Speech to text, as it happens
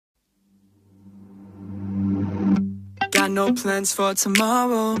got no plans for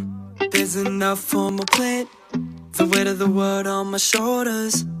tomorrow. There's enough on my plate, the weight of the world on my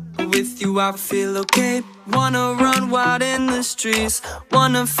shoulders. With you I feel okay. Wanna run wild in the streets,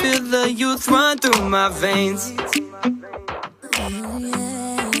 wanna feel the youth run through my veins.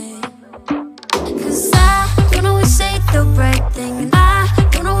 Cause I don't always say the right thing, and I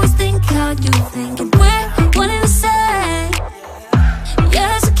don't always think how you think, and we're wanting to say,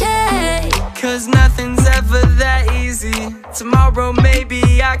 yeah, it's okay. Cause nothing's ever that easy. Tomorrow maybe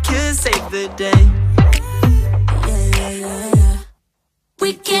I could save the day.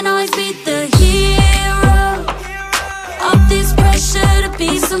 We can always be the hero of this pressure to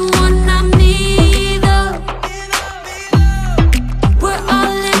be someone I'm neither. We're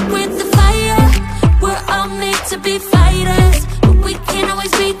all lit with the fire, we're all made to be fighters, but we can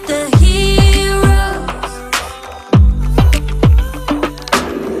always be the heroes.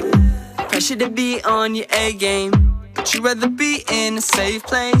 Pressure to be on your A game, but you'd rather be in a safe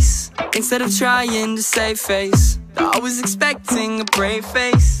place instead of trying to save face. They're always expecting a brave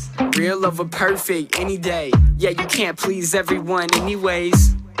face. Real over perfect any day. Yeah, you can't please everyone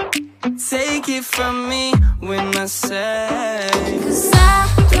anyways. Take it from me when I say, cause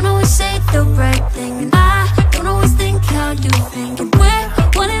I don't always say the right thing, and I don't always think how you think, and we're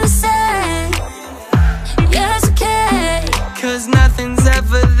wanting to say, yeah, it's okay. Cause nothing's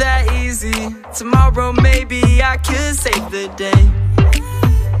ever that easy. Tomorrow maybe I could save the day.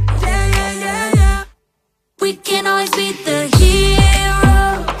 We can always be the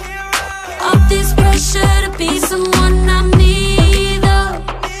hero of this pressure to be someone I'm neither.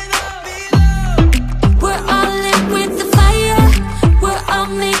 We're all lit with the fire, we're all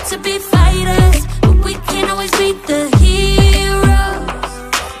made to be fighters, but we can always be the heroes.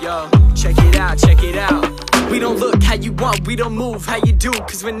 Yo, check it out, check it out. We don't look how you want, we don't move how you do,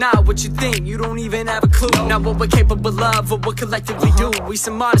 cause we're not what you think, you don't even have a clue. Not what we're capable of, or what collectively do. We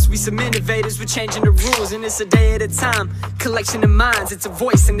some artists, we some innovators, we're changing the rules. And it's a day at a time, collection of minds. It's a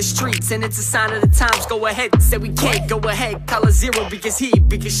voice in the streets, and it's a sign of the times. Go ahead, say we can't, go ahead, call a zero. Because he,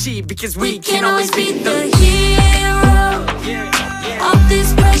 because she, because we can always be the hero of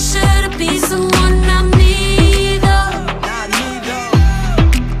this pressure to be someone I'm neither.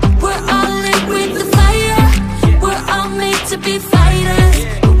 We're all lit with the fire, we're all made to be fighters.